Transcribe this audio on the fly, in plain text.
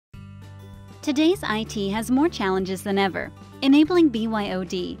Today's IT has more challenges than ever, enabling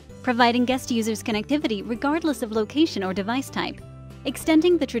BYOD, providing guest users connectivity regardless of location or device type,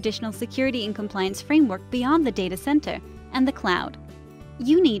 extending the traditional security and compliance framework beyond the data center and the cloud.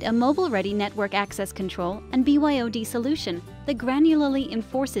 You need a mobile-ready network access control and BYOD solution that granularly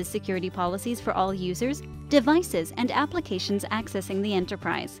enforces security policies for all users, devices, and applications accessing the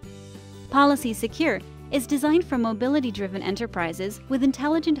enterprise. Policy Secure is designed for mobility-driven enterprises with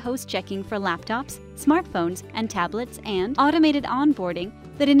intelligent host checking for laptops, smartphones, and tablets, and automated onboarding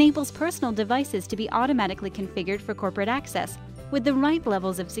that enables personal devices to be automatically configured for corporate access with the right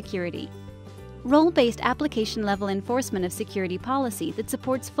levels of security. Role-based application-level enforcement of security policy that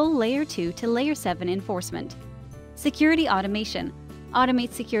supports full Layer 2 to Layer 7 enforcement. Security Automation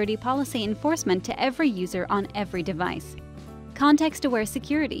automates security policy enforcement to every user on every device. Context-aware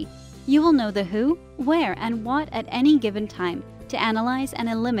security. You will know the who, where, and what at any given time to analyze and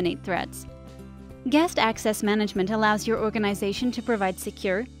eliminate threats. Guest Access Management allows your organization to provide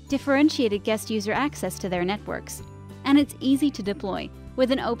secure, differentiated guest user access to their networks. And it's easy to deploy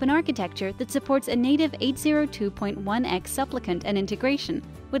with an open architecture that supports a native 802.1x supplicant and integration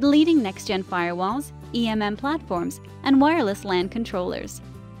with leading next-gen firewalls, EMM platforms, and wireless LAN controllers.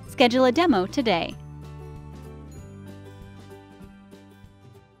 Schedule a demo today.